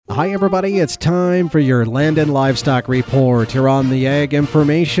Hi, everybody. It's time for your Land and Livestock Report here on the Ag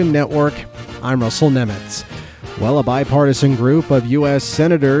Information Network. I'm Russell Nemitz. Well, a bipartisan group of U.S.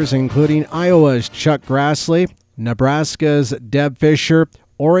 senators, including Iowa's Chuck Grassley, Nebraska's Deb Fischer,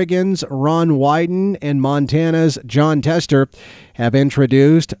 Oregon's Ron Wyden, and Montana's Jon Tester, have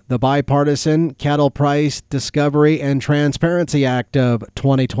introduced the Bipartisan Cattle Price Discovery and Transparency Act of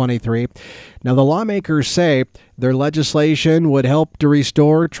 2023. Now, the lawmakers say their legislation would help to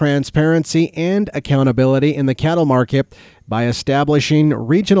restore transparency and accountability in the cattle market by establishing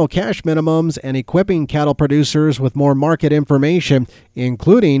regional cash minimums and equipping cattle producers with more market information,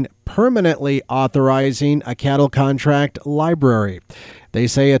 including permanently authorizing a cattle contract library. They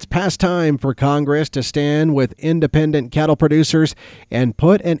say it's past time for Congress to stand with independent cattle producers and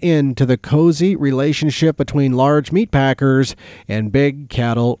put an end to the cozy relationship between large meat packers and big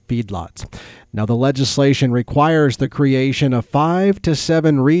cattle feedlots. Now, the legislation requires the creation of 5 to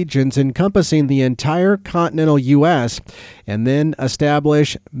 7 regions encompassing the entire continental U.S. and then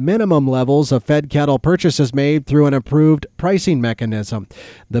establish minimum levels of fed cattle purchases made through an approved pricing mechanism.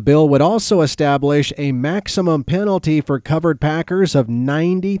 The bill would also establish a maximum penalty for covered packers of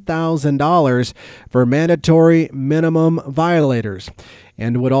 $90,000 for mandatory minimum violators,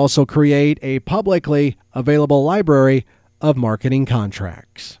 and would also create a publicly available library of marketing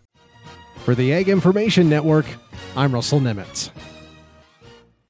contracts. For the Ag Information Network, I'm Russell Nemitz.